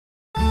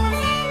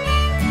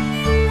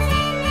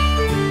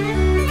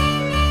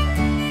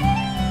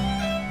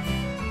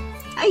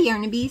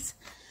Yarnabies.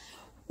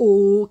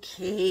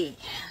 Okay,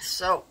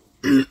 so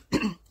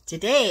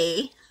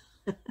today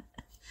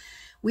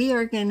we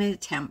are going to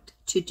attempt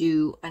to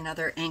do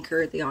another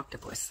Anchor the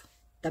Octopus,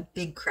 the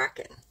big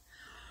Kraken,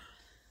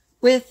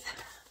 with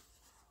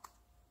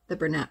the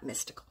Bernat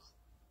Mystical.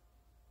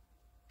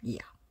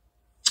 Yeah.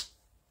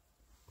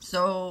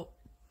 So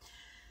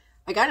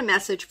I got a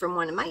message from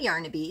one of my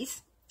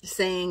Yarnabies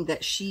saying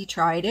that she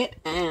tried it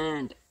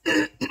and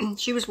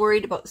she was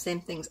worried about the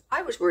same things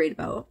I was worried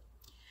about.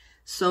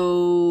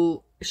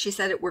 So she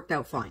said it worked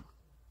out fine.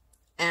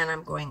 And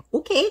I'm going,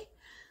 okay,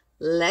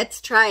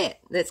 let's try it.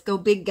 Let's go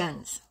big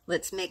guns.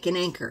 Let's make an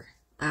Anchor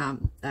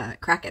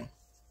Kraken.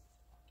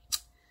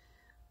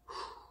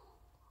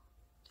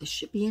 This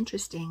should be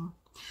interesting.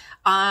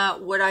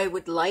 What I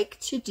would like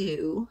to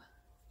do,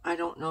 I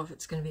don't know if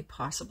it's going to be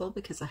possible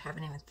because I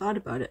haven't even thought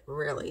about it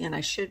really. And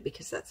I should,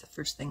 because that's the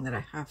first thing that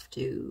I have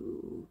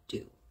to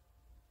do,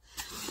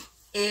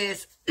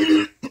 is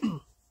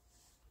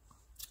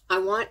I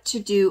want to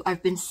do,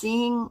 I've been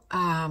seeing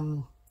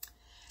some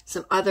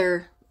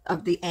other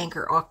of the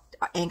Anchor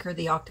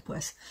the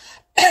Octopus,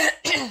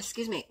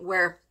 excuse me,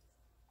 where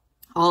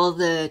all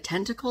the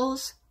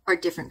tentacles are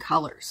different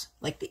colors,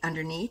 like the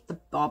underneath, the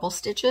bobble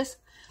stitches,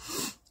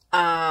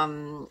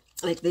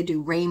 like they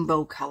do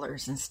rainbow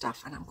colors and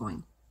stuff. And I'm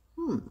going,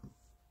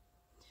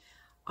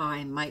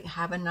 I might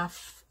have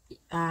enough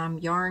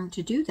yarn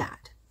to do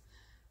that.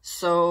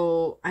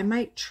 So I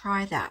might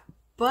try that.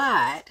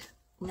 But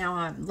now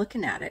I'm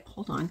looking at it.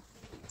 Hold on.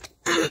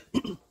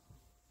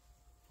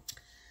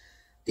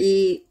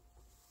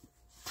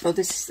 Oh,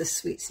 this is the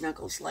Sweet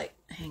Snuggles light.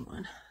 Hang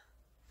on.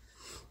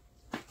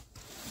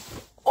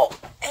 Oh,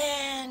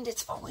 and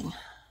it's falling.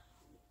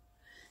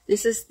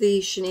 This is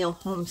the Chenille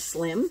Home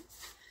Slim.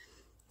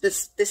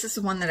 This is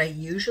the one that I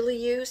usually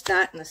use,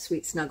 that and the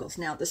Sweet Snuggles.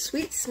 Now, the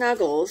Sweet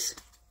Snuggles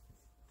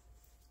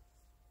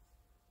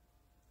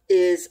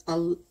is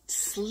a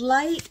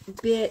slight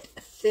bit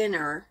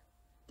thinner.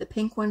 The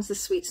pink one's the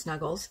Sweet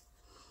Snuggles.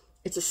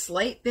 It's a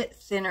slight bit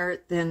thinner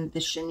than the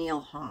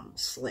Chenille Home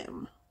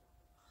Slim.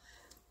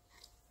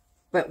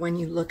 But when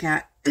you look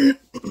at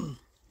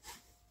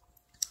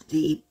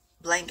the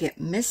Blanket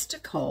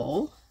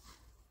Mystical,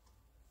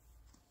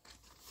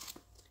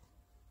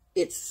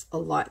 it's a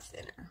lot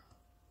thinner,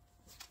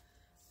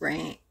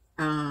 right?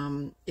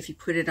 If you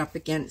put it up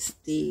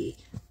against the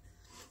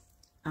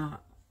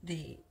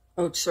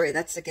oh, sorry,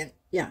 that's again,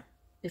 yeah.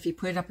 If you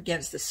put it up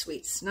against the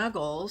Sweet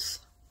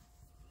Snuggles,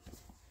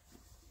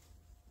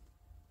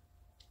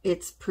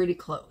 it's pretty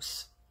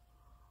close.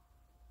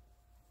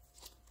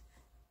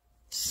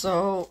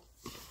 So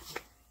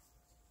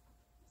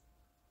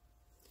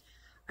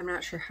I'm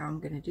not sure how I'm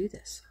going to do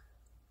this,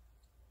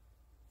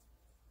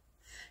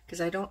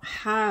 because I don't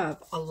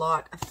have a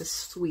lot of the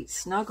Sweet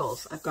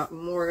Snuggles. I've got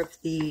more of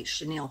the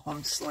Chenille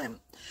Home Slim.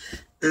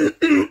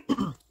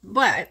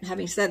 But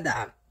having said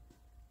that,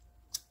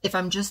 if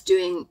I'm just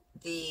doing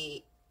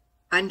the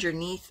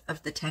underneath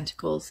of the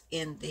tentacles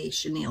in the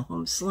Chenille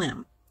Home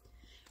Slim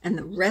and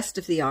the rest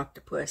of the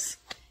octopus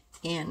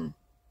in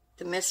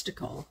the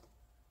Mystical,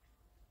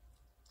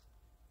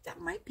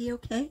 that might be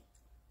okay.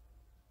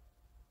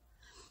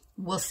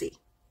 We'll see.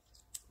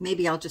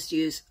 Maybe I'll just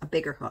use a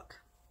bigger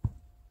hook.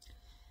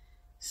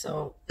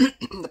 So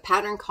the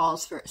pattern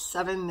calls for a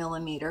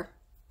 7mm,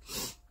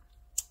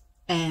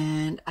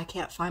 and I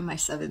can't find my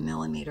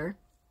 7mm.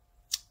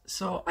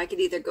 So I could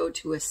either go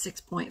to a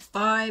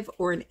 6.5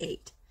 or an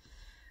 8.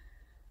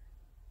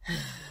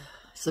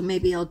 So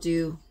maybe I'll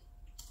do,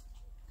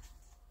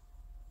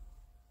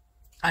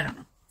 I don't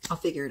know. I'll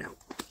figure it out.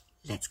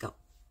 Let's go.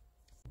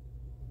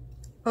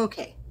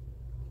 Okay.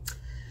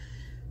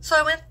 So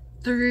I went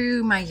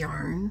through my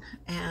yarn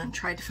and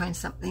tried to find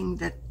something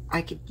that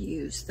I could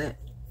use that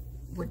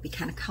would be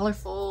kind of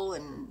colorful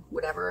and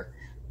whatever.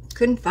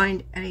 Couldn't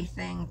find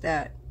anything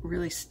that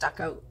really stuck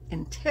out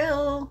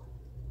until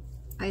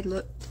I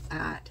looked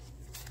at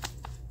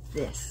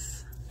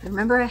this.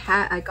 Remember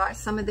I got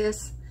some of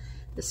this,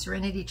 the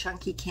Serenity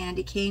Chunky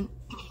candy cane,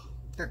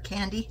 or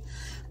candy.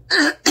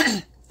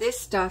 This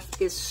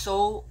stuff is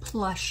so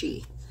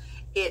plushy.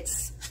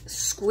 It's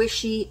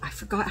squishy. I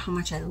forgot how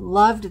much I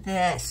loved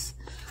this.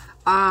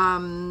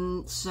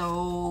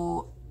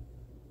 So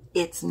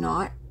it's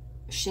not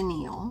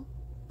chenille,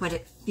 but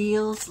it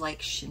feels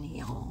like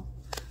chenille.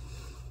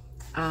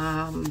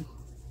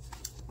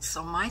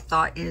 So my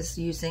thought is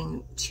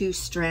using 2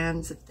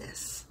 strands of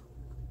this.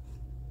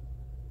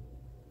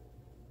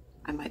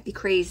 I might be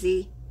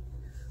crazy,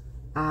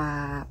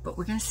 but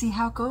we're going to see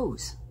how it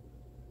goes.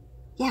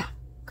 Yeah,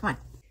 come on.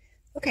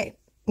 Okay,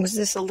 was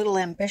this a little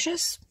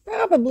ambitious?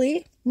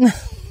 Probably.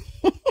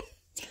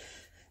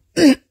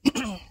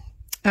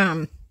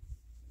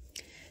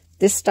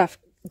 This stuff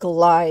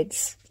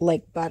glides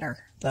like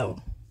butter,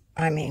 though.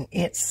 I mean,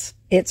 it's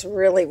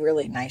really,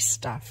 really nice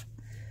stuff.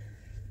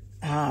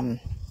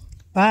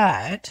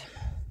 But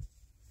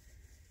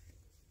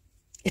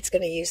it's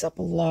going to use up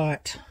a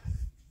lot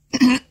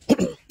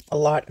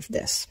of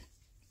this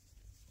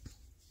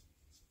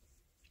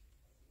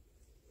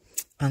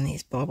on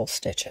these bobble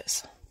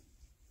stitches.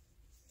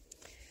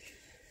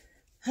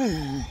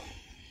 Oh,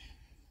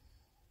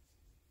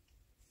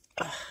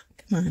 come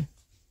on.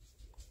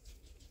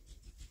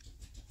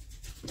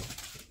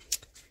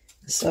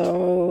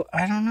 So,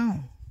 I don't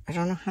know. I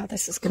don't know how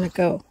this is going to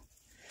go.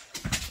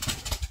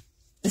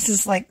 This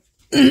is like,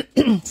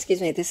 excuse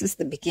me, this is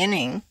the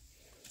beginning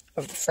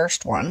of the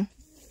first one.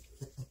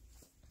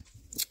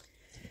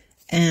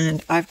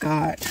 And I've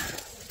got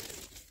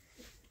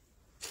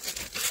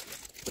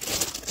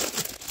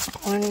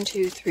 1,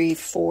 2, 3,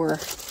 4,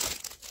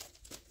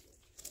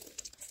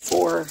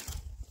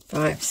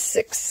 5,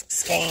 6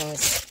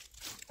 skeins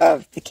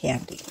of the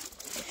candy.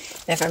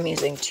 And if I'm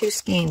using 2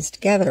 skeins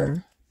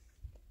together,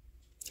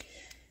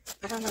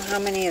 I don't know how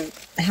many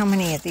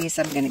of these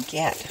I'm going to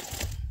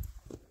get,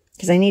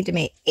 because I need to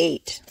make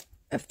 8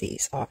 of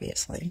these,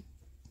 obviously.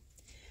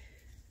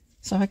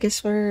 So I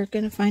guess we're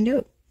going to find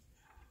out.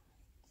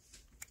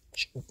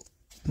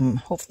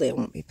 Hopefully I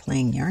won't be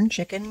playing Yarn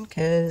Chicken,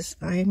 because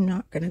I'm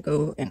not going to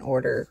go and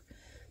order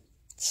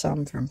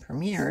some from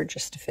Premier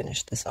just to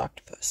finish this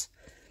octopus.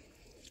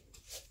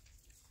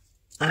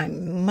 I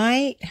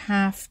might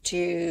have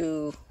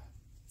to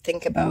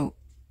think about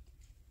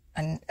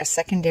a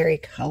secondary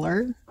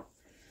color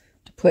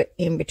to put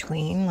in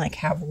between, like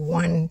have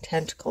one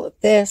tentacle of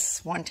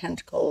this, one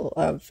tentacle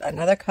of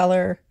another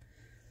color.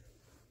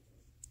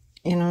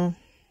 You know,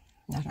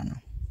 I don't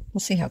know. We'll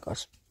see how it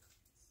goes.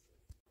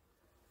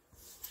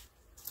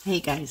 Hey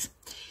guys,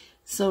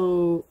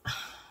 so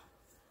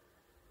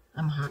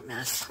I'm a hot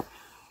mess.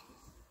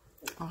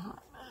 I'm a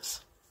hot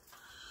mess.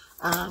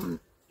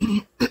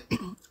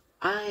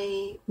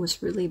 I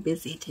was really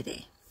busy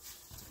today.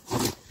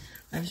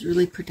 I was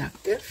really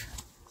productive,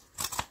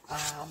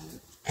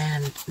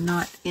 and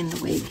not in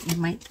the way that you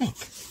might think.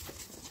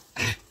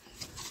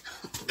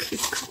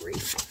 Good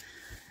grief.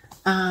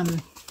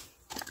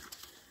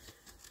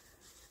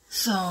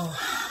 So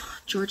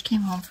George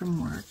came home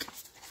from work,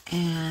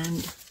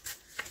 and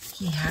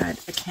he had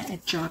a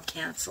job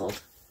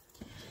canceled.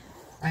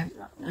 I'm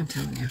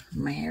telling you,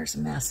 my hair's a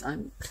mess.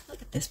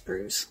 Look at this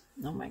bruise.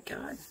 Oh my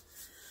God.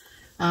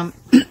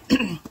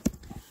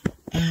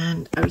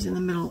 And I was in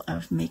the middle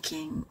of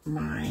making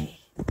my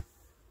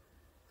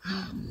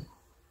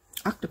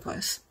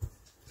octopus,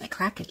 my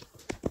Kraken.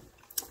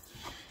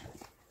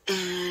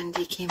 And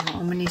he came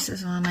home and he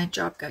says, well, my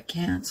job got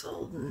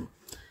canceled, and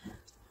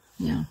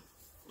you know,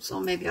 so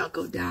maybe I'll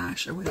go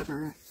dash or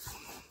whatever.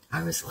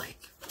 I was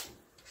like,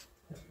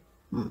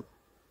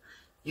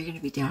 you're going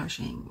to be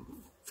dashing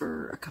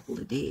for a couple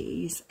of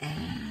days,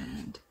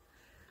 and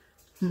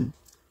you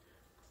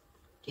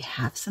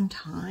have some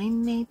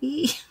time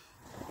maybe?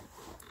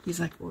 He's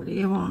like, what do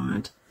you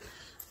want?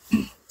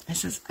 I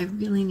says, I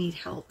really need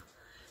help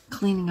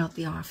cleaning out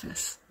the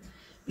office,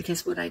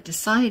 because what I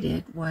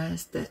decided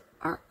was that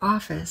our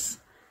office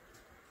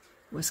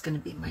was going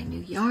to be my new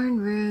yarn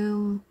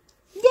room.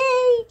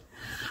 Yay!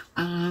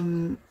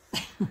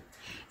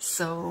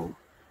 So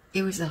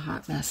it was a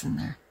hot mess in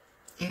there.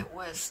 It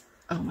was,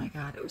 oh my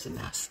God, it was a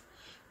mess.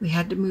 We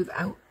had to move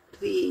out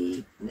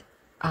the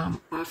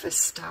office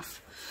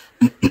stuff,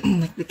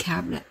 like the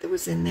cabinet that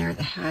was in there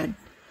that had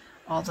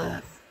all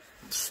the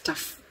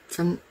stuff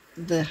from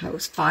the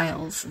house,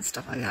 files and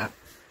stuff like that,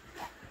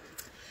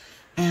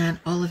 and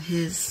all of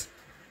his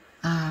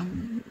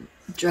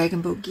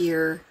Dragon Boat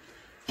gear,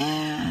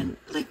 and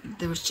like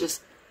there was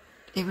just,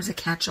 it was a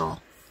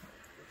catch-all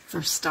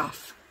for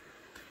stuff.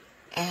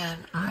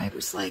 And I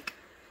was like,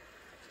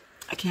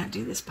 I can't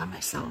do this by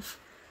myself,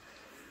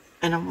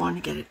 and I want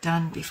to get it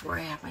done before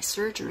I have my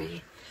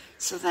surgery,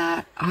 so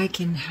that I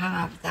can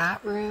have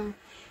that room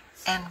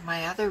and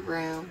my other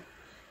room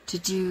to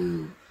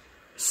do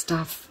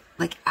stuff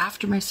like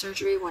after my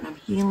surgery when I'm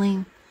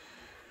healing.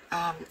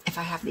 If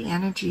I have the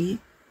energy,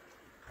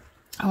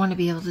 I want to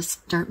be able to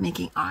start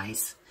making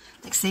eyes,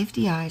 like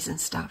safety eyes and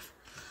stuff.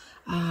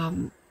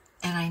 And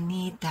I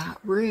need that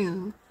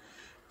room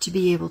to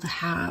be able to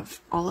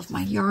have all of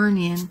my yarn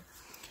in,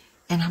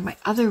 and have my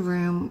other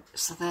room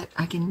so that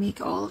I can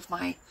make all of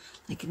my,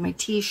 like my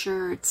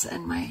t-shirts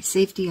and my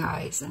safety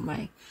eyes and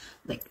my,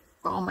 like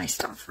all my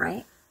stuff,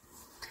 right?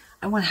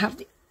 I want to have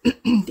the,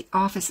 the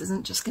office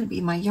isn't just going to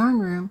be my yarn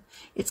room.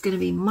 It's going to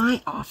be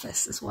my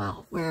office as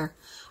well, where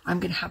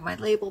I'm going to have my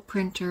label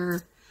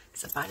printer,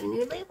 because I bought a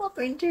new label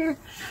printer.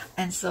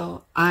 And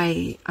so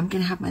I'm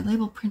going to have my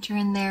label printer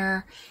in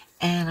there,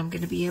 and I'm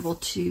going to be able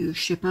to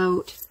ship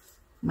out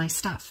my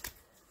stuff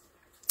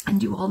and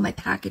do all my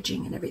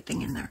packaging and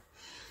everything in there.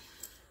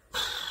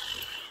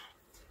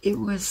 It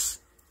was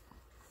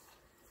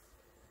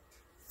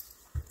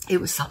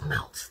something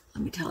else,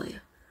 let me tell you.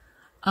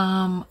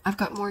 I've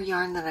got more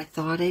yarn than I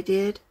thought I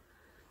did.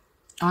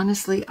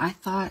 Honestly, I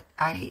thought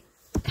I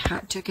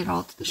took it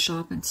all to the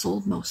shop and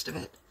sold most of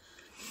it.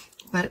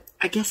 But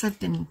I guess I've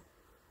been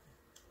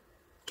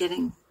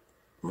getting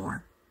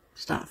more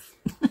stuff.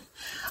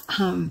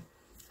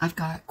 I've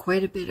got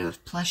quite a bit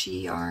of plushy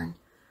yarn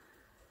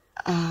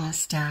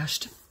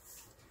stashed.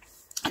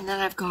 And then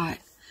I've got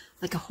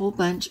like a whole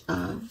bunch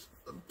of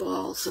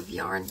balls of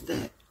yarn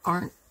that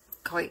aren't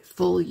quite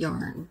full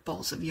yarn,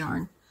 balls of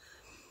yarn.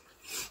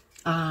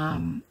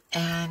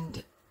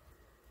 And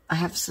I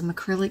have some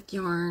acrylic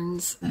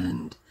yarns,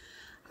 and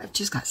I've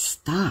just got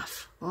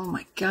stuff. Oh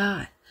my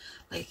God.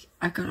 Like,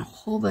 I've got a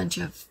whole bunch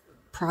of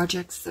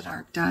projects that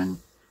aren't done.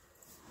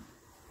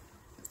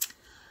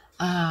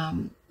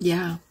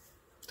 Yeah,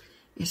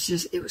 it's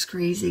just, it was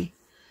crazy.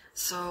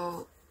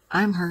 So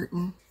I'm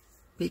hurting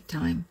big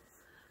time.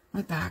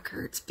 My back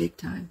hurts big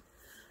time.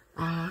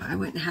 I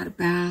went and had a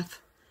bath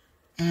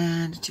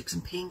and took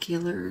some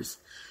painkillers.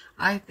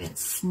 I've been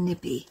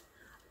snippy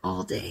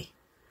all day.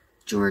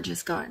 George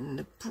has gotten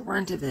the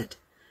brunt of it.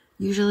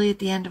 Usually at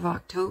the end of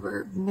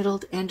October, middle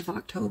to end of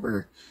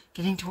October,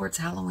 getting towards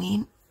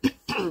Halloween,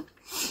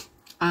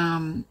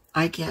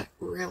 I get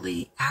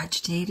really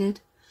agitated.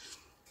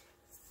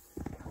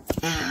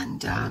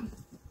 And,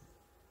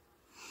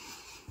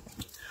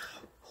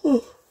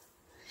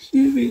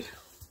 excuse me.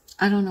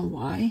 I don't know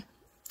why.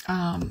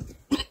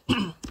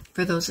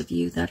 For those of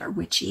you that are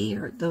witchy,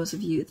 or those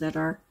of you that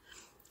are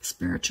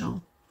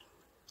spiritual,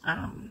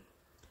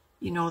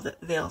 you know that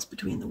the veils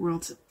between the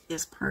worlds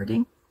is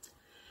parting.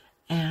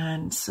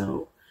 And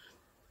so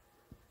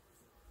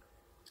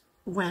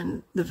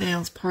when the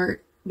veils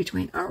part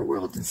between our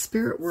world and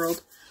spirit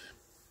world,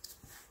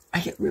 I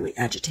get really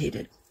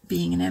agitated.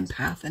 Being an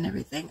empath and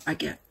everything, I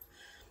get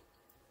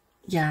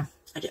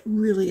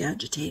really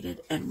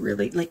agitated, and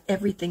really, like,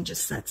 everything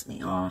just sets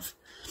me off.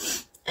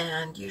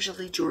 And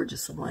usually George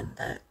is the one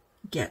that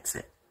gets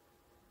it,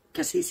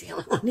 because he's the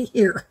only one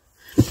here.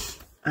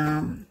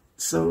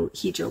 So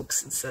he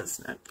jokes and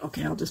says,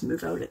 okay, I'll just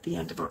move out at the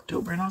end of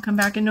October and I'll come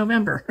back in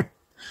November.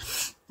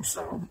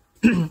 So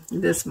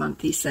this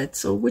month he said,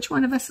 so which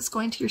one of us is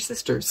going to your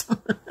sister's?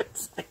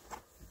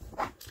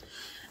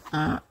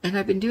 And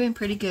I've been doing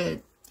pretty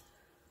good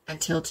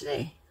until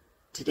today.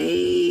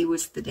 Today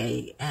was the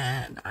day,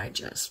 and I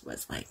just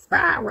was like,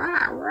 rah,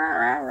 rah,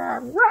 rah, rah,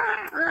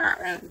 rah, rah.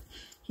 And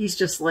he's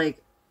just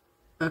like,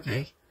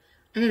 okay,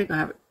 I'm going to go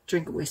have a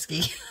drink of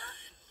whiskey.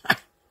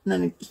 And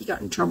then he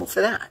got in trouble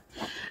for that.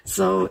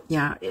 So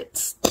yeah,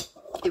 it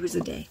was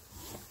a day,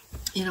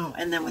 you know.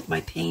 And then with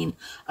my pain,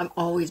 I'm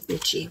always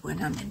bitchy when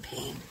I'm in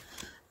pain.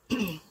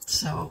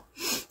 So,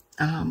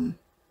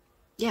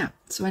 yeah.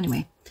 So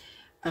anyway,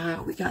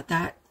 we got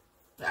that.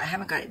 I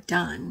haven't got it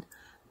done,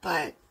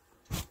 but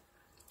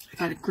I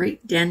got a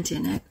great dent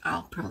in it.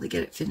 I'll probably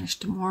get it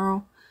finished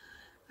tomorrow.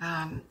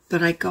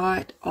 But I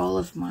got all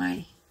of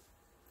my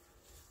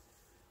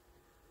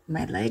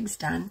legs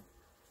done.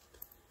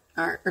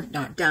 Or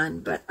not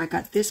done, but I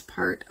got this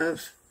part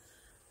of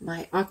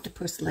my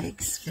octopus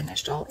legs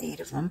finished, all 8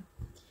 of them.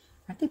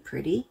 Aren't they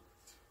pretty?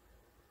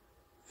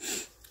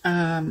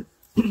 And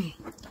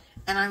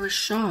I was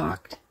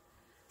shocked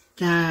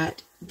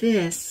that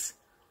this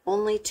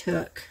only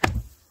took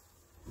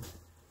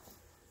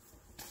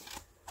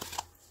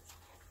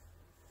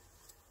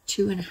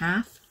two and a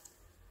half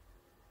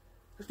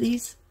of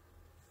these.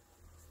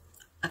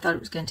 I thought it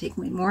was going to take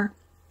way more.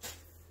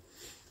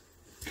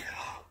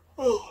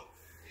 Oh.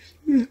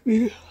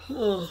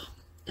 Oh,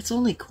 it's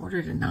only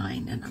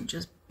 8:45 and I'm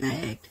just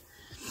bagged.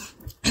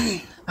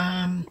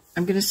 I'm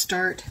going to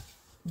start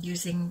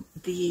using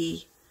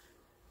the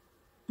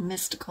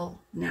mystical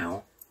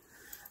now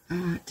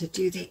to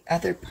do the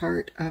other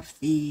part of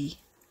the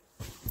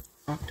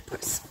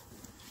octopus.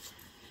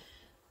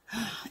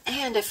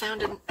 And I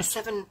found a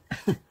 7,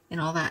 in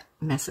all that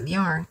mess of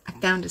yarn, I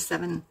found a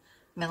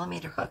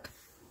 7mm hook.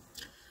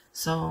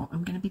 So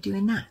I'm going to be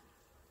doing that.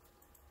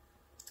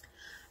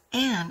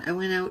 And I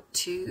went out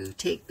to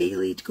take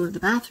Bailey to go to the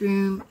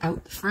bathroom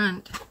out the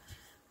front,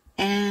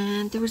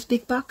 and there was a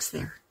big box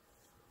there.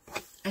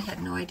 I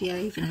had no idea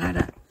I even had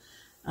a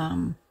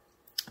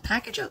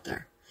package out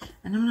there,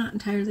 and I'm not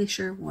entirely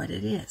sure what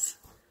it is.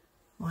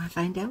 Will I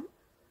find out?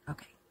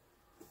 Okay.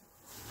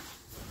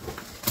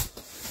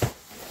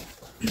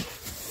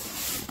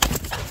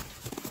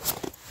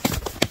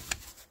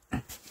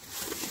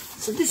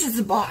 So this is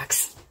the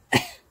box.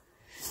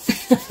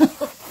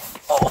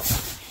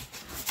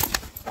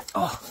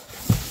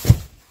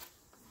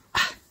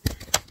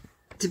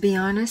 To be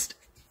honest,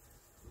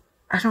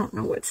 I don't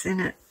know what's in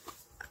it.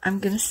 I'm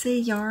going to say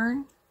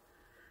yarn,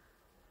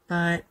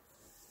 but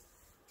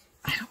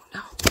I don't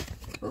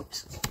know.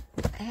 Oops.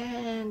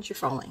 And you're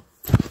falling.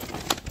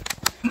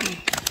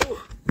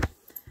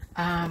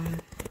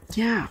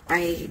 Yeah,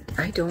 I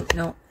don't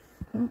know.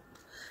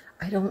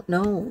 I don't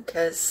know,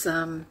 because,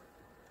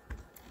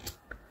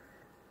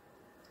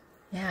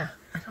 yeah,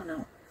 I don't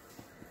know.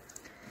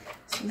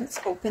 So let's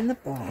open the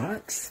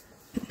box.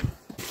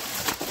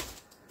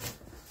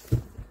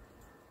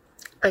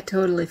 I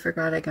totally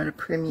forgot I got a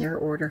Premier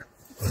order.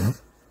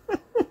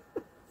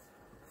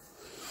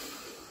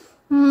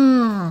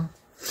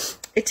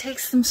 It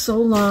takes them so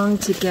long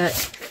to get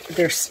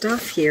their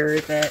stuff here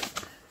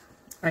that,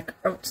 like,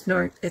 oh,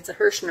 it's a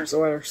Hirschner's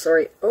order,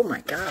 sorry. Oh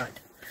my God.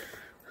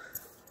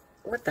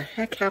 What the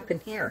heck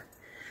happened here?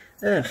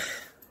 Ugh.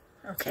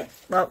 Okay,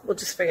 well, we'll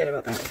just forget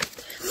about that.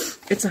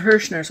 It's a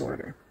Hirschner's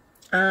order.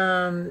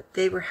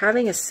 They were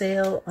having a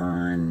sale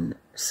on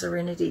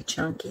Serenity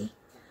Chunky,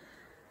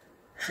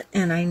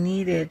 and I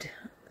needed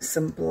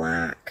some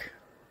black,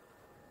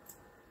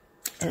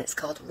 and it's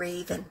called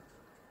Raven.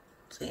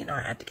 So you know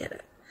I had to get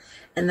it.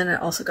 And then I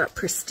also got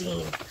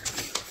Pristine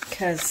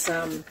because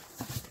I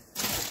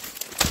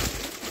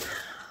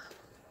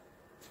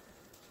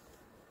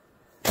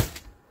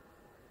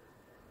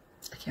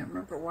can't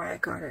remember why I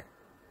got it.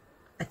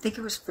 I think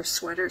it was for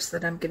sweaters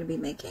that I'm going to be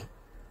making.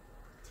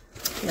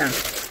 Yeah.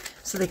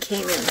 So they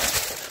came in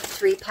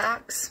 3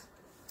 packs,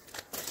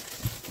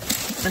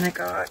 and I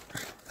got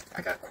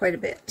quite a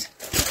bit.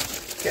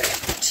 Got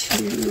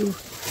 2,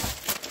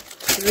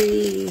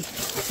 3,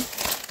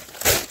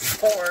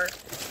 4,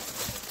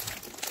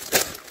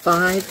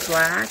 5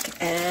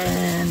 black,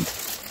 and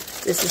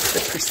this is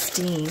the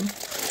Pristine.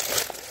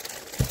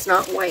 It's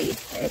not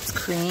white, it's a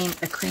cream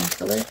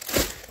color.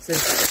 So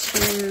there's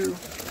 2,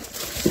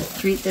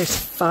 3, there's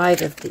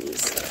 5 of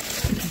these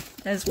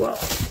as well.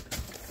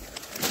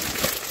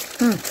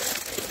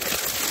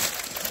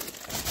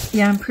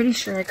 Yeah, I'm pretty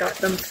sure I got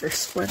them for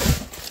sweater.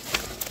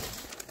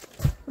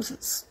 Was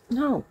it?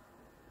 No.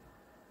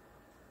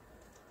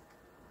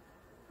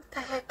 What the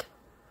heck?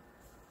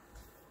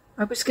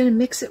 I was going to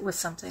mix it with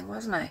something,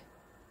 wasn't I?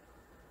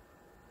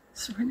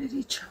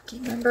 Serenity Chunky.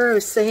 Remember I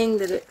was saying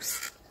that it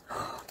was...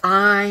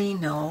 I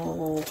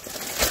know.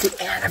 The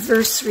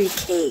anniversary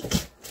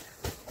cake.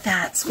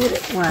 That's what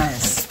it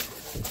was.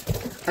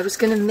 I was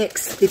going to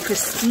mix the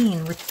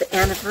Pristine with the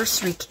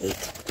anniversary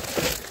cake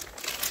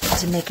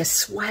to make a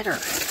sweater.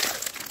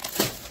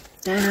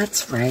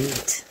 That's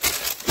right.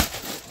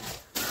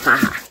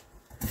 Ha!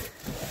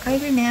 I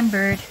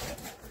remembered.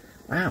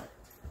 Wow.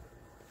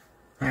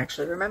 I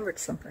actually remembered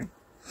something.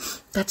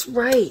 That's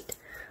right.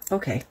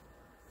 Okay.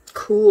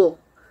 Cool.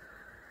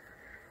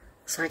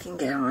 So I can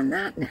get on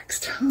that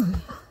next.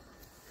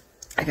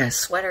 I got a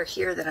sweater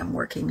here that I'm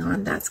working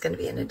on. That's going to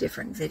be in a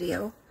different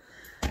video.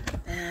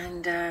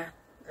 And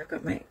I've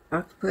got my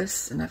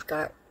octopus, and I've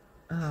got,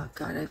 oh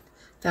God, I've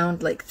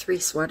found like 3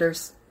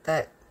 sweaters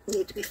that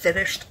need to be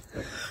finished.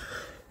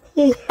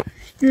 Oh,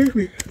 excuse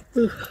me.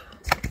 Ooh,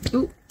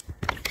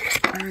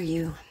 where are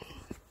you?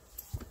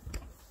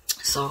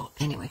 So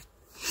anyway,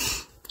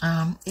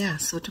 yeah,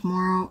 so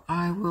tomorrow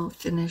I will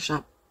finish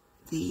up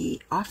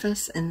the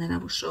office, and then I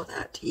will show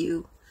that to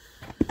you.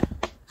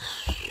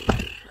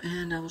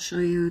 And I will show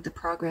you the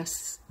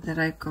progress that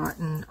I've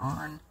gotten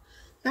on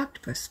the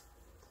octopus.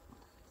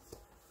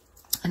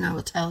 And I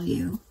will tell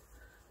you,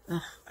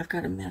 I've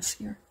got a mess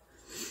here.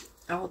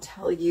 I will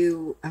tell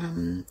you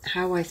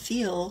how I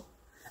feel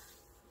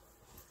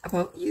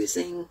about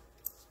using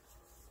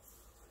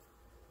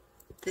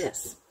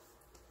this.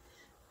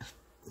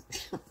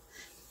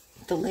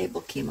 The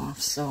label came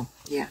off, so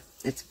yeah,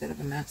 it's a bit of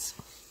a mess.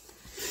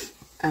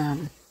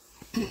 Yeah,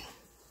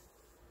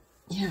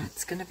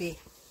 it's gonna be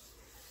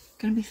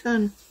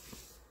fun.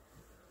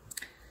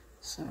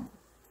 So,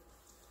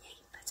 hey,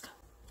 let's go.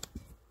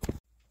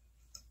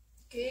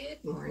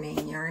 Good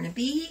morning, Yarn of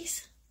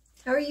Bees.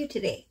 How are you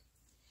today?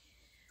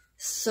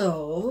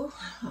 So,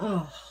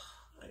 oh,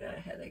 I got a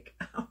headache.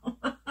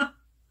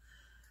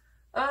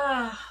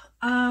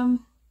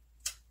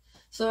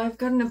 So I've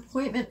got an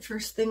appointment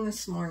first thing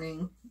this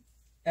morning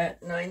at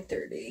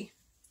 9:30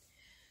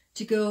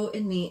 to go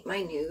and meet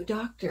my new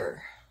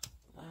doctor.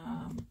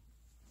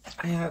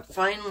 I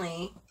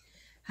finally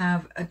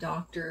have a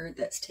doctor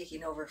that's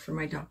taking over for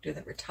my doctor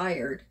that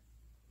retired.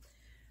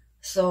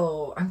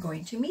 So I'm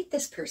going to meet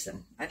this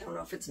person. I don't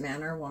know if it's a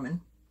man or a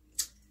woman.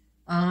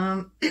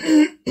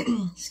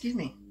 Excuse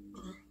me.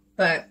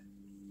 But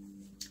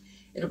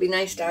it'll be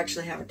nice to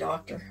actually have a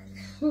doctor.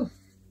 Whew.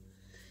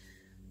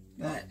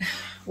 But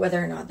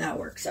whether or not that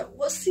works out,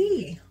 we'll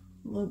see.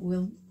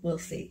 We'll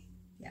see.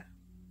 Yeah.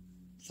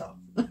 So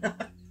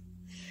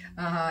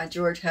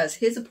George has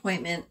his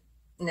appointment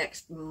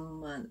next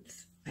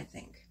month, I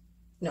think.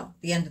 No,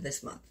 the end of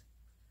this month.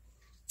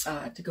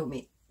 To go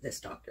meet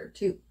this doctor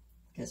too,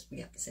 because we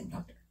have the same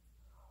doctor.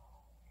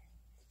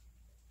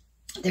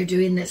 They're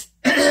doing this,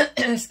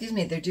 excuse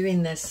me, they're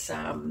doing this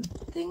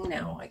thing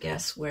now, I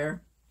guess,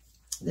 where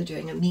they're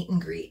doing a meet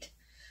and greet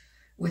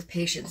with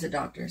patients and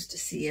doctors to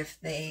see if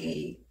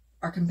they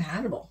are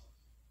compatible,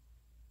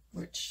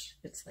 which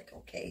it's like,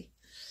 okay,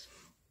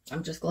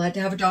 I'm just glad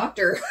to have a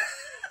doctor.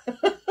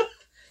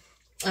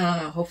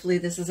 Hopefully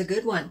this is a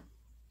good one.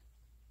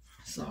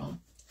 So,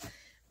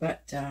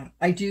 but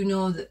I do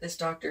know that this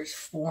doctor's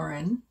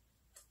foreign.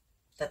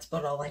 That's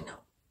about all I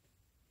know.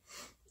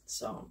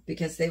 So,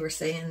 because they were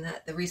saying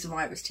that the reason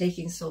why it was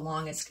taking so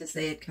long is because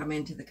they had come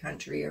into the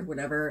country or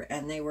whatever,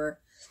 and they were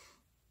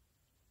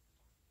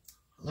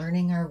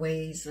learning our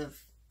ways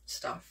of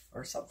stuff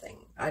or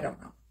something. I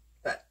don't know.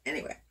 But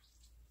anyway,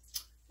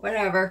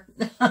 whatever.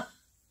 What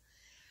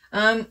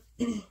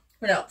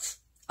else?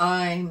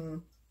 I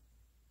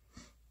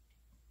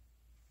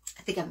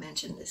think I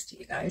mentioned this to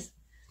you guys.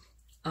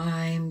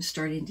 I'm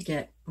starting to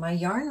get my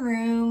yarn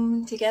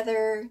room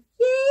together.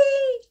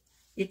 Yay!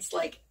 It's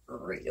like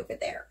right over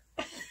there.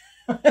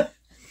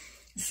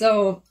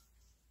 So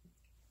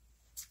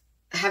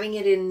having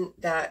it in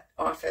that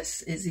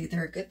office is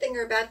either a good thing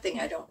or a bad thing.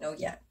 I don't know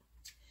yet,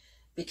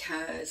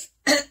 because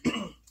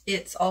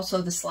it's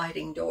also the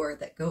sliding door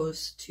that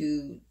goes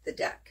to the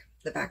deck,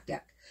 the back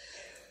deck.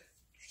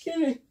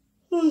 Okay.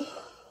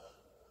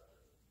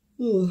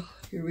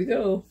 Here we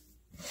go.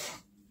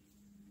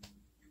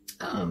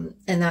 And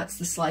that's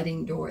the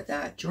sliding door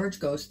that George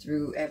goes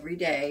through every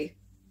day,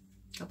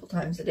 a couple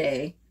times a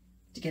day,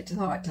 to get to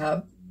the hot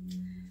tub.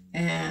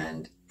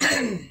 And,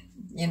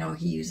 you know,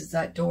 he uses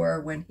that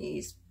door when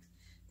he's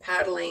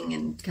paddling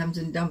and comes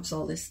and dumps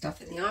all this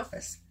stuff in the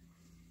office.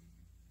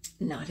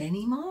 Not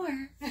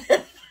anymore.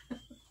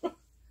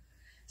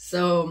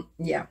 So,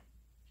 yeah,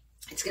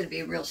 it's going to be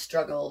a real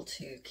struggle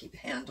to keep a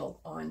handle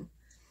on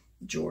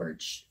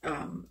George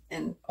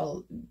and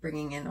all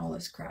bringing in all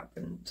this crap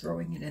and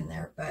throwing it in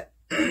there. But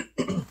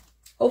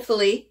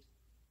hopefully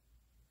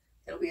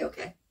it'll be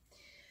okay.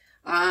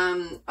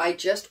 I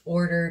just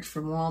ordered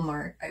from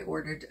Walmart. I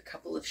ordered a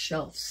couple of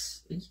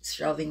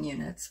shelving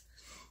units.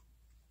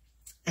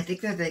 I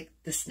think they're like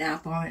the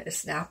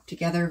snap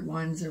together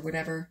ones or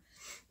whatever.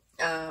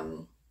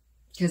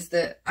 Because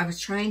I was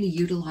trying to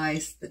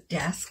utilize the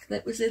desk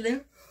that was in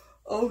there.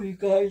 Oh, you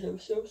guys, I'm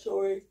so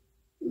sorry.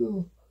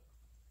 Ooh.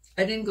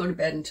 I didn't go to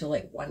bed until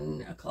like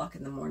 1 o'clock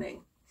in the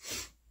morning.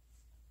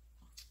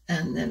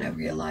 And then I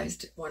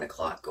realized at 1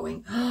 o'clock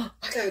going, oh,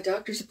 I got a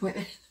doctor's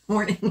appointment in the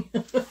morning.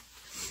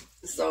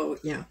 So,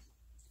 yeah.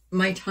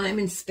 My time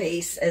and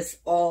space is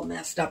all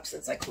messed up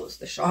since I closed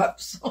the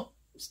shop. So,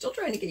 I'm still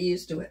trying to get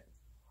used to it.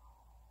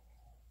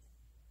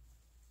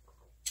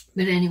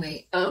 But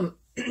anyway, what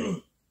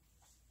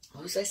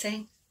was I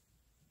saying?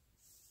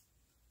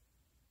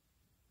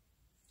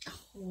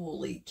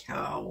 Holy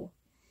cow,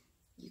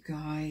 you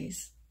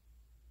guys.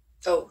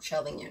 Oh,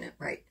 shelving unit,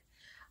 right.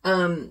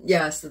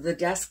 Yeah, so the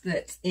desk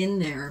that's in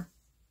there,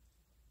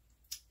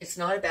 it's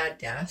not a bad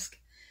desk.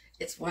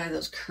 It's one of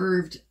those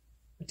curved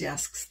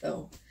desks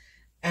though.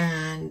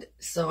 And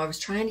so I was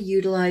trying to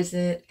utilize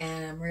it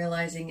and I'm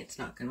realizing it's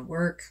not going to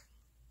work.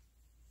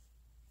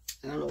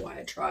 I don't know why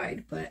I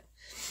tried, but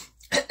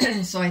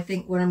so I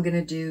think what I'm going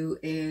to do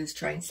is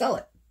try and sell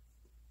it.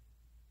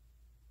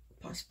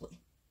 Possibly.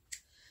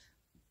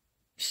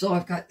 So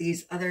I've got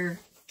these other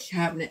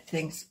cabinet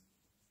things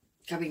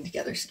coming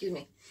together, excuse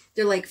me.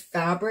 They're like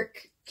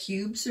fabric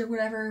cubes or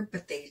whatever,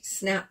 but they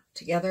snap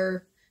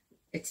together.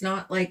 It's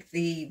not like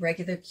the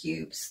regular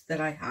cubes that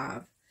I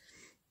have.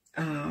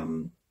 I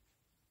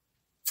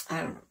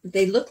don't know.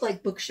 They look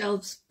like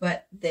bookshelves,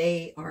 but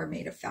they are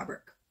made of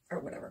fabric or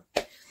whatever.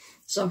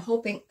 So I'm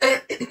hoping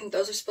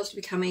those are supposed to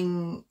be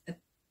coming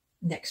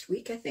next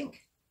week, I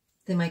think.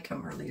 They might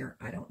come earlier.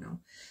 I don't know.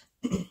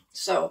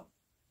 So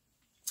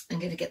I'm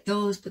going to get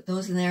those, put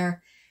those in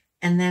there,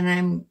 and then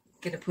I'm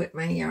going to put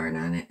my yarn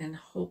on it and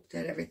hope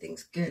that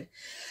everything's good.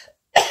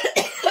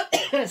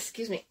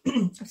 Excuse me.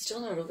 I'm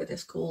still not over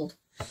this cold.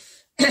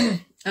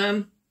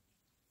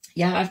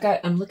 Yeah,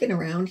 I'm looking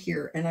around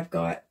here and I've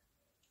got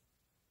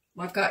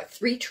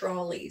 3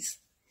 trolleys.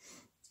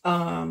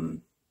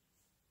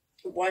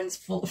 One's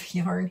full of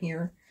yarn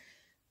here,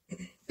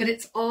 but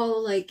it's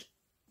all like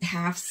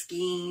half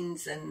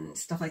skeins and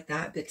stuff like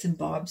that, bits and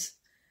bobs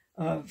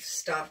of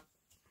stuff.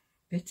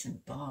 Bits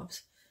and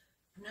bobs.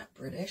 I'm not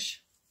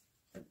British.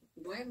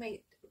 Why am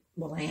I?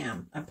 Well, I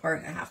am. I'm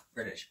half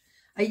British.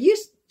 I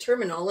use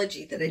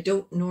terminology that I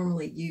don't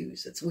normally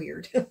use. It's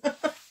weird.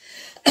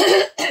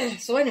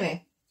 So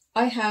anyway,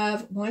 I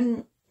have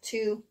 1,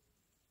 2,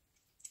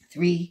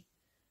 3,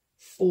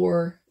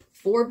 4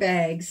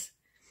 bags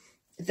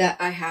that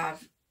I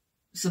have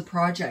some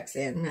projects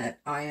in that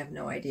I have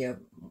no idea.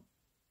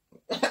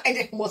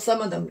 Well,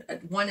 some of them,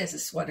 one is a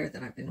sweater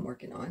that I've been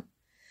working on.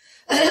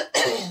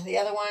 The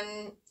other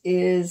one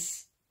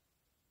is,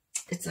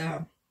 it's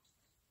a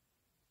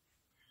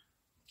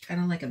kind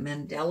of like a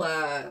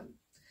Mandela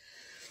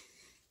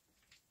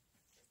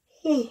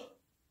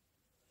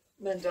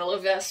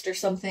vest or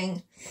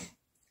something.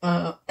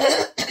 I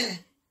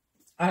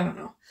don't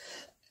know.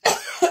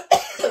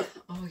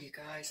 Oh, you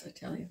guys, I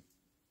tell you,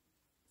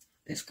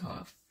 this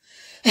cough.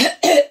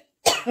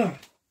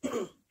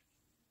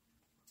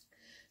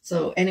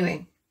 So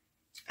anyway,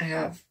 I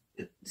have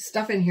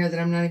stuff in here that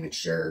I'm not even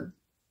sure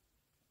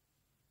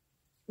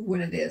what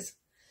it is.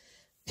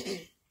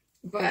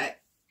 But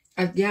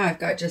I've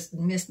got just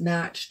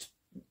mismatched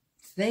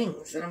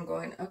things that I'm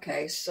going,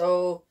 okay,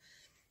 so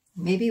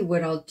maybe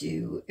what I'll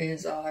do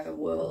is I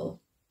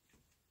will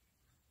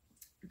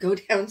go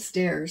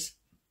downstairs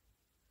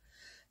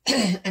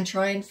and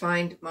try and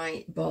find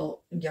my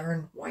ball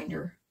yarn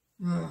winder.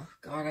 Oh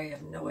God, I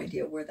have no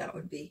idea where that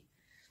would be.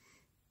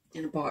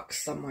 In a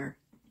box somewhere.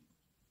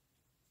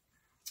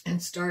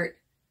 And start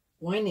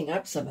winding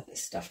up some of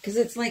this stuff. Because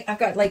it's like, I've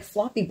got like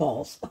floppy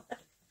balls.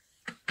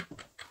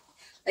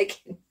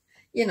 Like,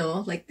 you know,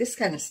 like this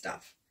kind of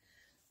stuff.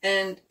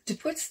 And to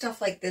put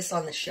stuff like this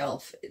on the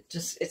shelf,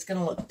 it's going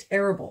to look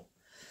terrible.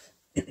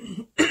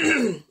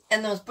 And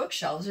those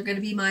bookshelves are going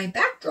to be my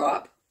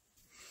backdrop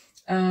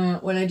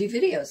when I do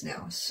videos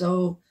now.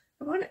 So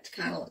I want it to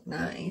kind of look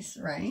nice,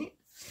 right?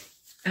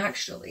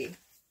 Actually,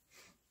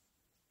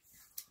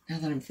 now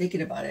that I'm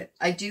thinking about it.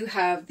 I do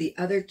have the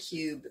other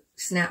cube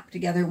snap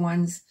together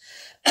ones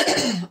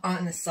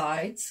on the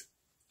sides.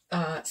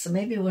 So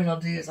maybe what I'll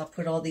do is I'll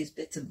put all these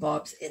bits and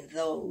bobs in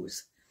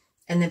those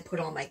and then put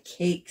all my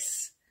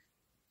cakes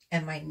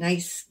and my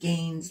nice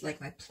skeins,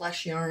 like my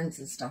plush yarns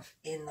and stuff,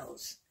 in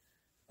those.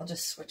 I'll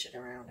just switch it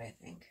around, I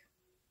think,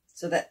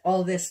 so that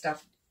all this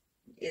stuff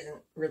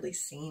isn't really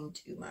seen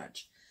too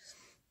much.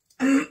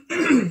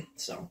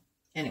 So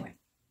anyway,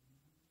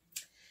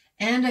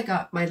 and I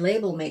got my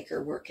label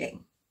maker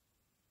working.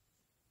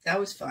 That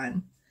was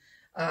fun.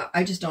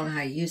 I just don't know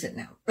how to use it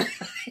now.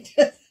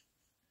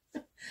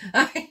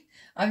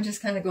 I'm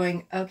just kind of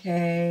going,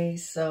 okay,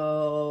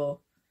 so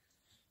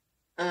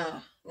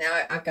now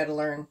I've got to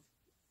learn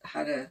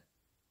how to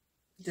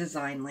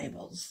design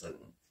labels and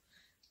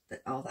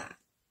all that.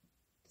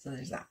 So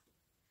there's that.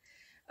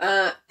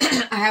 I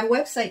have a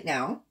website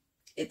now.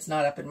 It's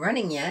not up and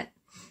running yet,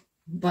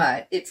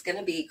 but it's going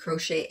to be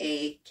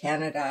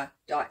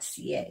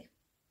crochetcanada.ca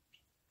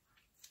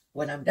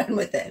when I'm done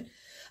with it.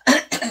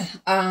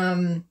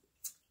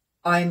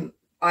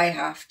 I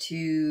have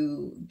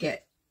to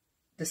get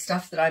the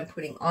stuff that I'm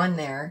putting on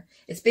there.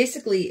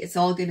 It's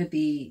all going to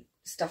be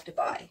stuff to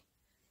buy,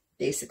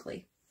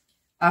 basically.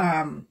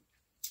 And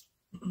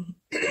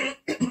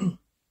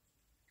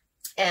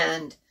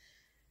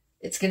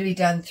it's going to be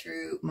done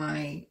through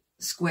my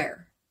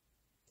Square.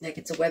 Like,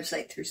 it's a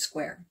website through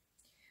Square.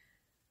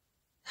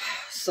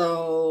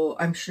 So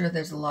I'm sure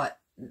there's a lot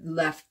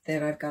left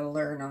that I've got to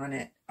learn on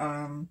it.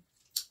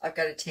 I've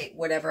got to take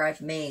whatever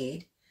I've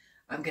made.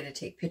 I'm going to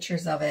take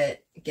pictures of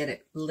it, get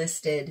it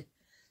listed.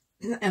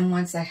 And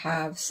once I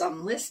have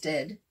some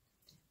listed,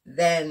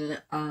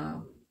 then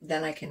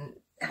I can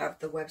have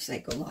the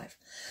website go live.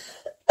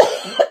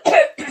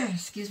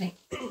 Excuse me.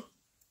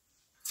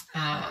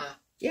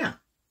 Yeah.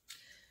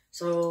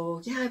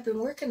 So yeah, I've been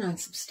working on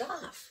some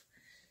stuff.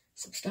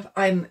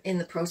 I'm in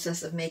the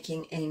process of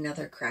making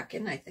another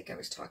Kraken. I think I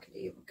was talking to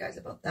you guys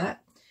about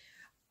that.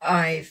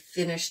 I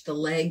finished the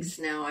legs.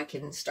 Now I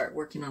can start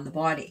working on the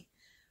body.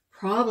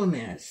 Problem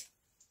is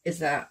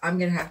that I'm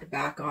going to have to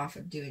back off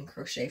of doing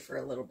crochet for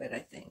a little bit, I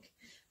think,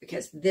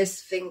 because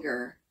this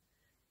finger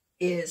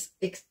is,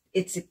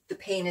 the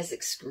pain is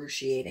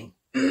excruciating.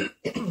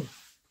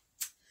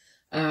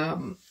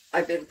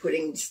 I've been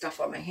putting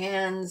stuff on my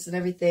hands and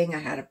everything. I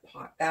had a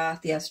hot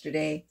bath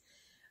yesterday.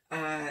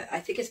 I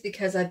think it's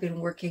because I've been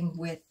working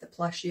with the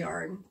plush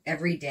yarn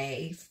every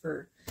day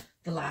for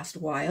the last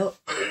while.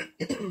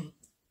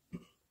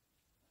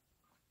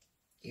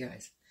 You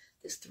guys,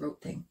 this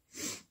throat thing,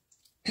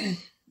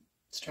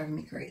 it's driving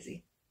me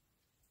crazy.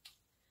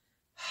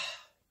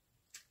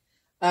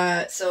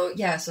 So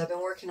yeah, so I've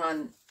been working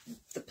on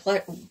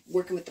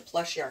working with the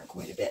plush yarn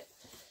quite a bit.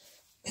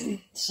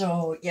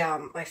 So yeah,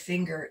 my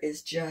finger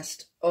is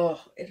just,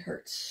 oh, it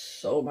hurts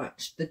so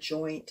much. The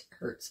joint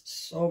hurts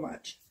so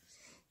much.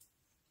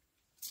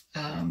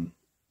 I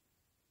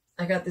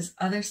got this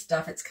other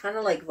stuff. It's kind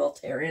of like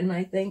Voltaren,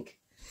 I think,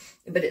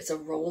 but it's a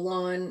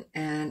roll-on,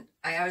 and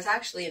I was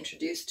actually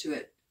introduced to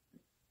it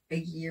a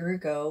year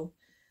ago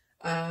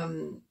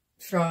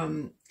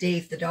from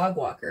Dave the dog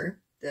walker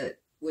that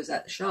was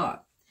at the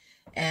shop,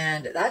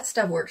 and that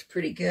stuff works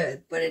pretty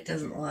good, but it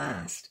doesn't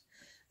last.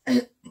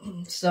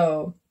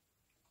 So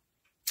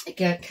it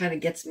kind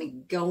of gets me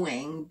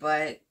going,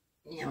 but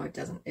you know, it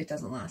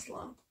doesn't last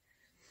long.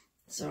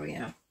 So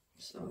yeah,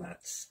 so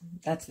that's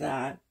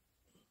that.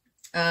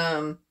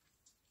 What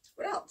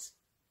else?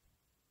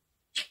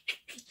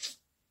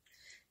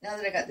 Now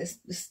that I got this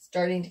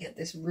starting to get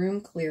this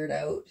room cleared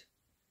out,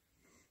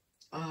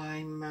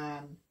 I'm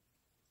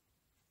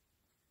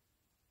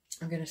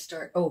gonna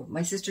start. Oh,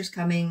 my sister's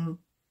coming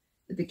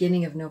the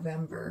beginning of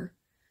November.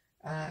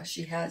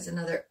 She has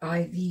another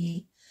IV.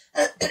 You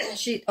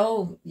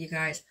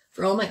guys,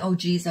 for all my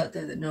OGs out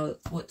there that know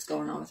what's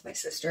going on with my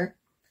sister,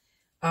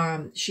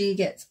 she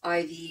gets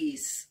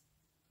IVs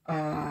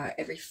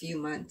every few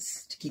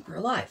months to keep her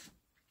alive,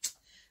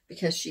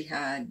 because she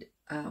had,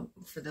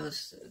 for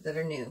those that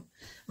are new,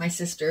 my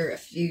sister, a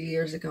few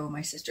years ago,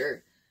 my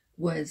sister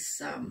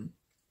was,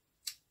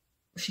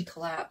 she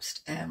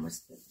collapsed and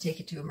was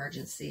taken to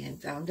emergency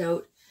and found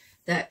out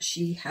that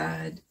she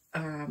had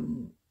a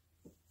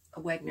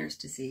Wegener's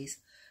disease,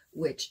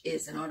 which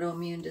is an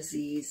autoimmune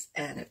disease,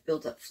 and it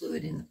builds up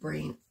fluid in the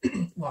brain.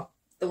 Well,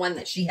 the one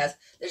that she has,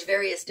 there's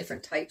various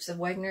different types of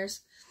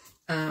Wegener's,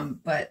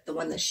 but the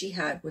one that she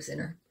had was in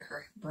her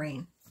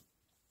brain,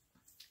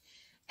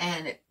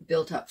 and it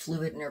built up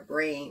fluid in her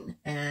brain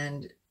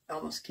and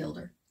almost killed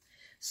her.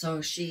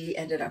 So she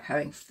ended up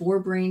having 4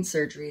 brain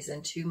surgeries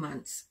in 2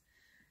 months,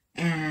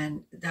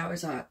 and that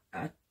was a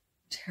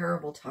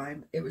terrible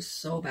time. It was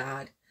so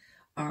bad,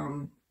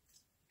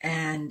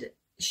 and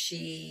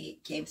she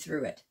came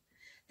through it.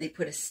 They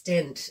put a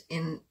stent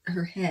in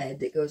her head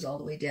that goes all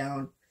the way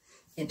down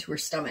into her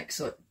stomach,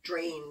 so it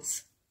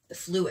drains the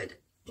fluid.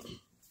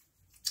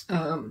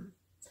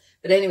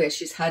 But anyway,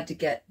 she's had to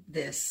get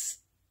this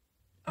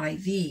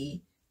IV.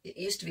 It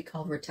used to be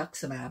called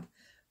rituximab,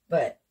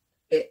 but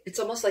it's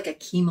almost like a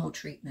chemo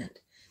treatment,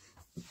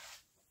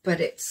 but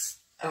it's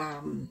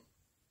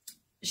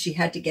she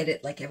had to get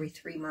it like every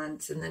 3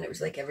 months, and then it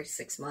was like every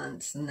 6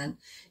 months. And then,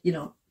 you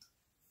know,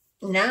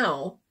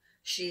 now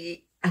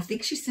I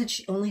think she said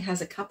she only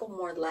has a couple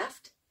more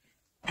left,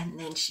 and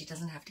then she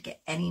doesn't have to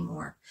get any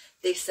more.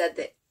 They said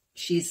that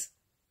she's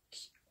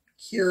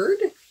cured.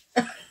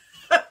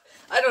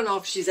 I don't know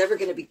if she's ever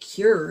going to be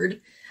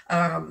cured.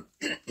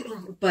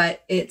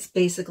 But it's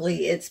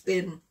basically, it's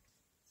been,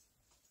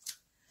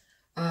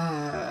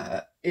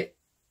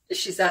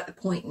 she's at the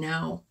point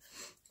now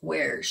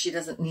where she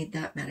doesn't need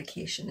that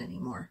medication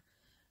anymore.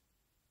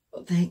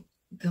 Well, thank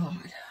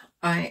God.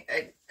 I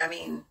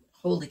mean,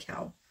 holy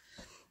cow.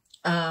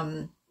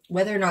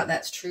 Whether or not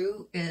that's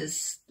true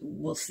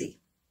we'll see.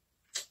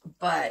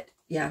 But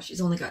yeah,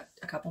 she's only got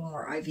a couple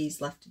more IVs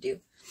left to do.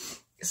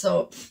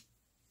 So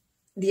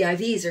the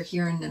IVs are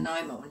here in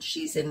Nanaimo, and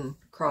she's in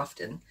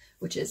Crofton,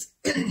 which is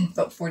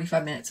about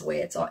 45 minutes away.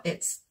 It's a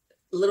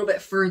little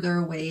bit further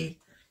away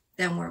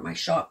than where my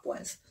shop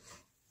was.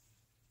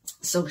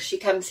 So she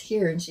comes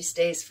here and she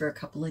stays for a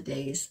couple of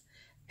days,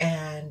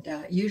 and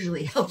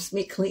usually helps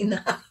me clean the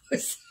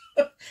house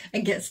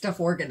and get stuff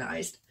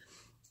organized.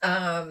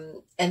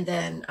 And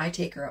then I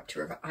take her up to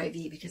her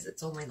IV because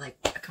it's only like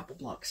a couple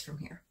blocks from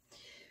here.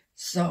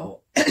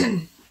 So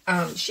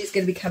she's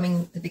going to be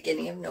coming the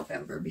beginning of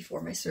November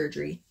before my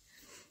surgery.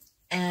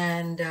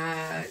 And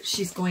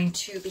she's going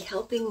to be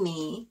helping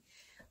me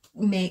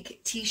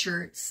make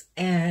t-shirts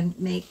and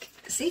make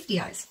safety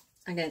eyes.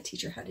 I'm going to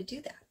teach her how to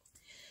do that.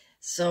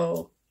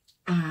 So,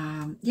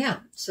 yeah.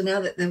 So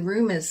now that the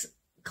room is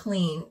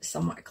clean,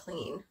 somewhat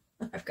clean,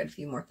 I've got a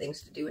few more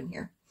things to do in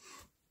here.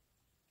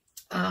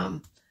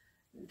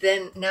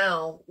 Then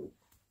now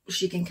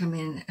she can come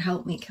in,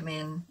 help me come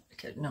in.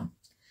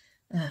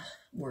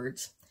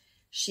 Words.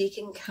 She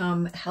can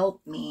come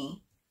help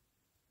me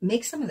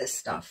make some of this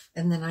stuff,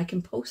 and then I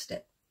can post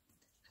it.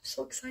 I'm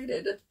so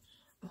excited.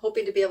 I'm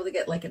hoping to be able to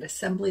get like an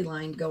assembly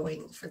line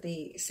going for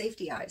the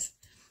safety eyes,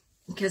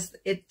 because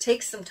it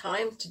takes some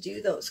time to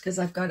do those, because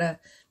I've got to,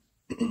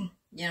 you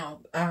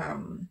know,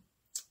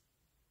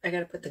 I got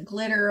to put the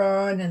glitter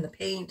on and the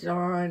paint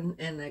on,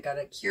 and I got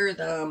to cure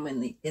them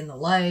in the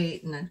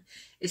light, and then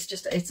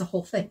it's a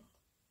whole thing.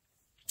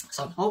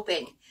 So I'm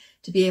hoping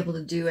to be able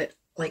to do it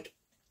like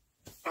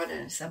on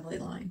an assembly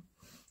line.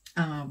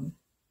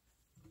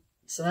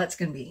 So that's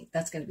going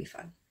to be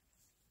fun.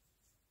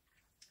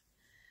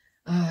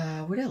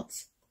 What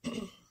else?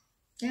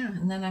 Yeah.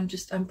 And then I'm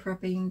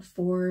prepping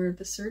for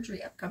the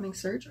surgery, upcoming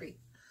surgery.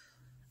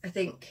 I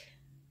think,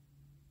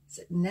 is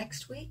it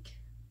next week?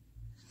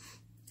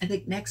 I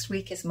think next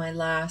week is my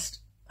last,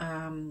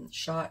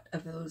 shot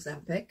of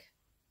Ozempic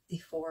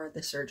before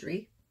the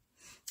surgery.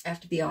 I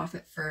have to be off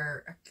it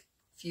for a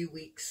few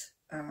weeks.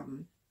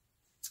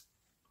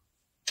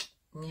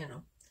 You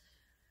know,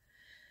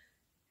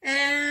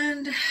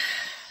 and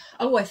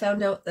I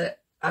found out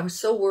that I was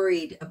so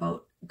worried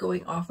about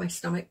going off my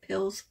stomach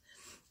pills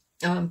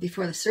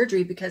before the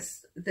surgery,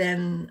 because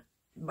then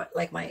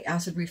like my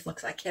acid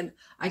reflux, I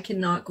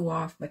cannot go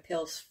off my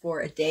pills for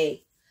a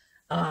day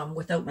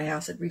without my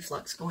acid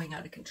reflux going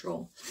out of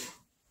control.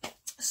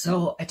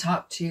 So I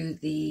talked to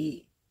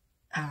the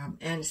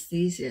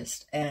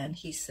anesthesiast, and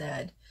he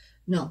said,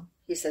 no,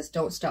 he says,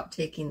 don't stop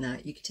taking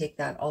that. You can take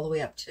that all the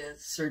way up to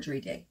surgery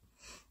day.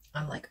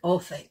 I'm like, oh,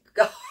 thank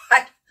God.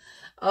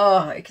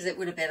 Oh, because it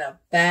would have been a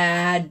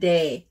bad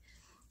day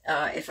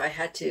if I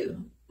had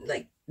to,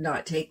 like,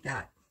 not take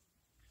that.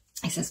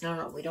 He says,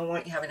 no, we don't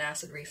want you having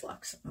acid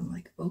reflux. I'm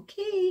like,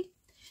 okay.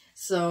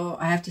 So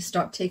I have to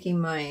stop taking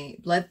my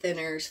blood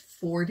thinners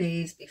 4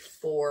 days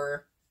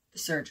before the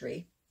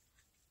surgery.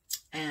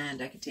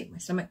 And I can take my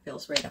stomach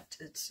pills right up to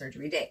the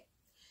surgery day.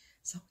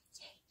 So,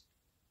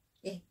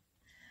 yay.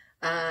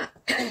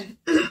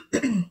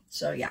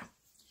 So, yeah.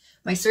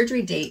 My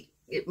surgery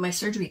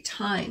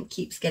time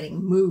keeps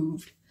getting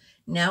moved.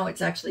 Now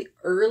it's actually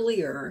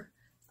earlier.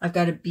 I've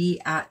got to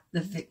be at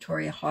the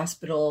Victoria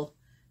Hospital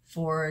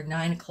for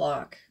 9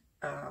 o'clock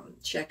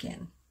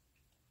check-in.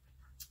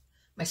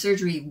 My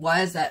surgery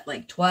was at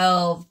like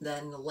 12,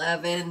 then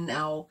 11.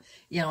 Now,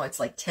 you know, it's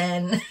like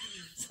 10.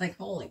 It's like,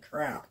 holy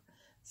crap.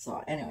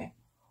 So anyway,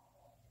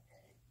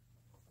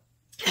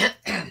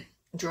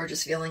 George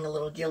is feeling a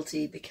little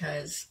guilty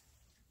because,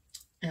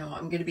 you know,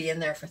 I'm going to be in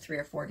there for 3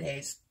 or 4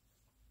 days.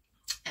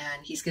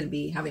 And he's going to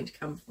be having to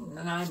come from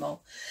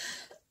Nanaimo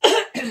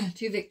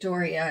to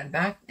Victoria and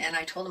back. And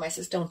I told him, I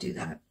says, don't do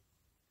that.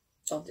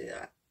 Don't do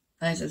that.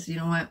 I says, you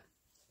know what?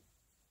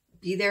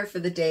 Be there for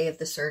the day of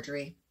the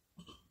surgery.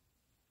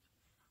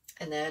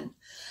 And then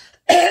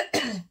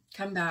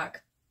come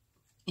back,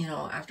 you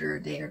know, after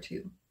a day or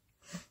two.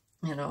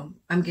 You know,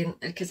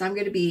 because I'm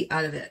going to be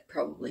out of it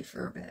probably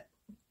for a bit.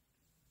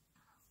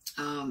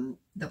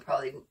 They'll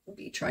probably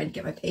be trying to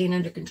get my pain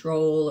under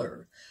control,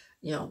 or,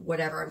 you know,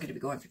 whatever. I'm going to be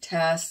going for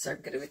tests.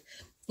 I'm going to be,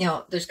 you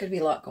know, there's going to be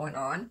a lot going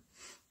on.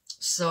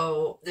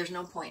 So there's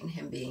no point in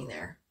him being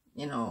there,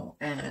 you know,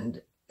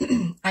 and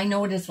I know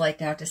what it's like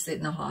to have to sit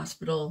in a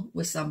hospital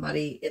with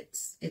somebody.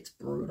 It's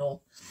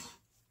brutal.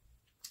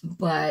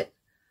 But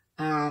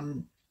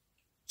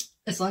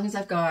as long as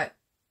I've got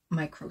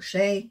my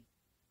crochet,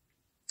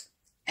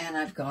 and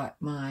I've got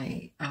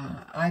my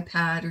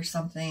iPad or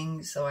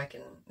something so I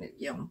can,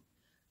 you know,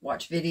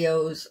 watch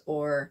videos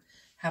or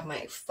have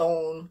my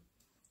phone,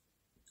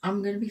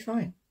 I'm going to be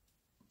fine,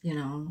 you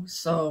know.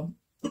 So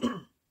it's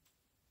going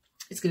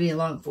to be a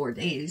long 4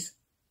 days.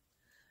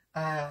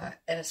 And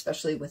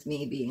especially with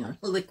me being on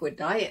a liquid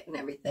diet and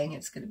everything,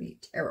 it's going to be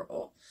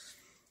terrible.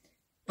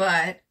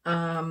 But,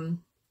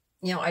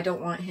 you know, I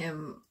don't want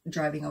him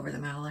driving over the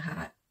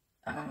Malahat,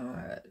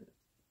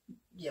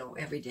 you know,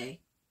 every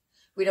day.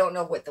 We don't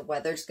know what the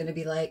weather's going to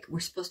be like.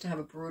 We're supposed to have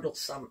a brutal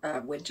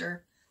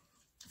winter,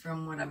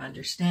 from what I'm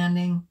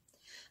understanding.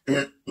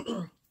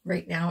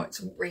 Right now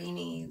it's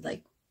rainy,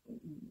 like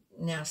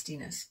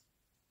nastiness.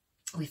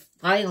 We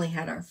finally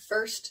had our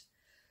first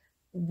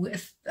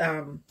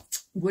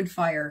wood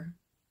fire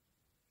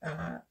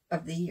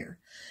of the year.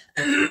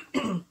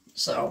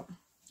 So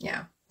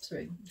yeah, so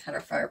we had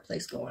our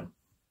fireplace going.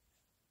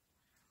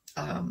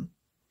 What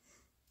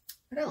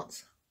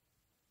else?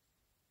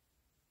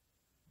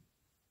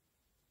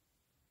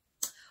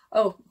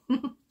 Oh,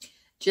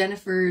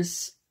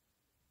 Jennifer's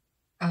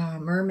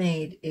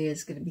mermaid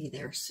is going to be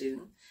there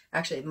soon.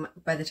 Actually,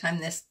 by the time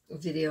this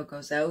video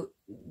goes out,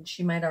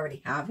 she might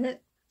already have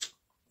it.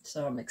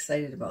 So I'm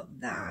excited about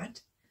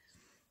that.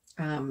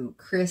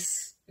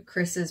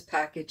 Chris's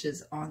package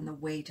is on the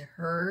way to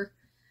her.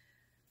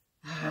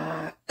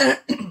 I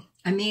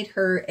made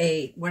her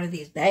one of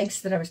these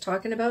bags that I was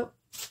talking about.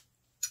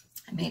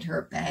 I made her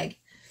a bag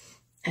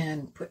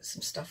and put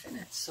some stuff in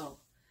it. So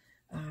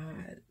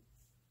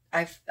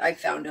I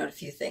found out a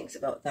few things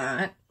about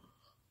that.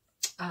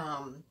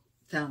 Found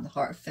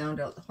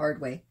out the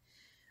hard way.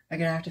 I'm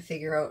gonna have to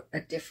figure out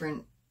a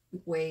different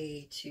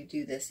way to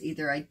do this.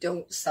 Either I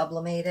don't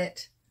sublimate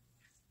it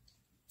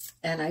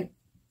and I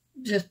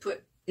just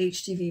put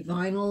HTV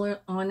vinyl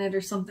on it or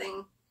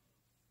something.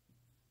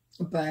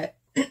 But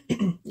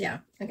yeah,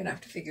 I'm gonna have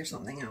to figure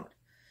something out.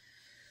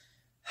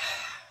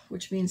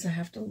 Which means I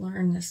have to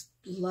learn this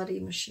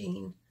bloody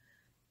machine.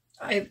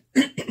 I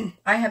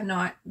have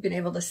not been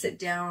able to sit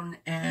down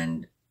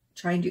and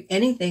try and do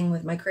anything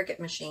with my Cricut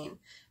machine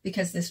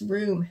because this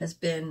room has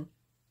been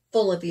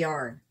full of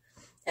yarn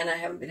and I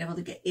haven't been able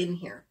to get in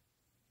here.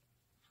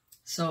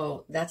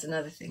 So that's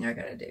another thing I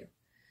got to do.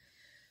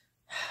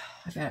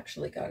 I've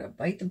actually got to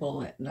bite the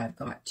bullet and I've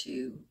got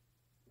to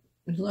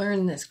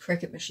learn this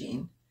Cricut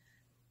machine.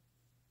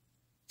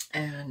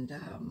 And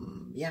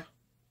yeah.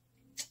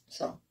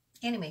 So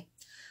anyway,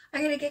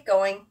 I'm going to get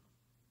going.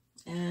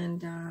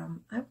 And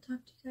I will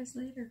talk to you guys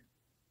later.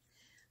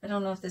 I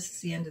don't know if this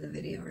is the end of the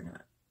video or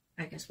not.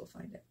 I guess we'll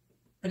find it.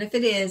 But if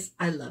it is,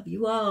 I love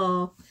you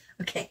all.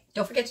 Okay,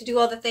 don't forget to do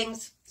all the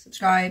things.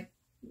 Subscribe,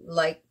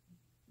 like,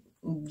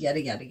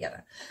 yada, yada,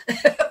 yada.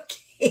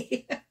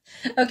 Okay.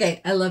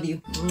 Okay, I love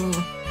you.